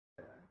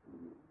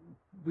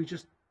we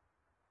just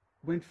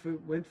went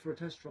for a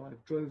test drive,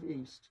 drove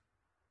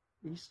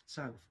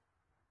south,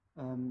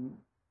 um,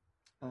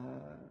 uh,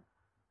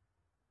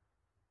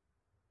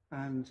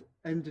 and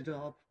ended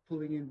up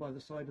pulling in by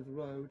the side of the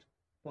road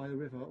by the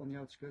river on the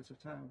outskirts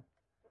of town.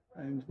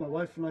 And my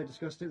wife and I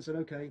discussed it and said,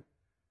 okay,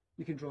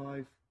 you can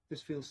drive,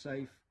 this feels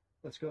safe,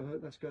 let's go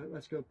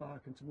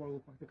back, and tomorrow we'll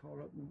pack the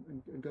car up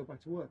and go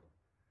back to work.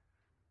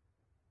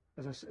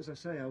 As I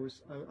say, I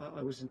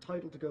was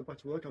entitled to go back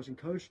to work, I was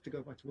encouraged to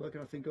go back to work,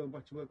 and I think going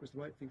back to work was the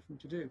right thing for me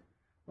to do.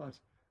 But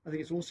I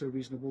think it's also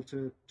reasonable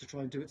to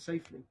try and do it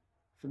safely,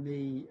 for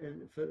me,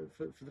 for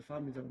the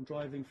family that I'm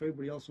driving, for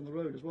everybody else on the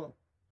road as well.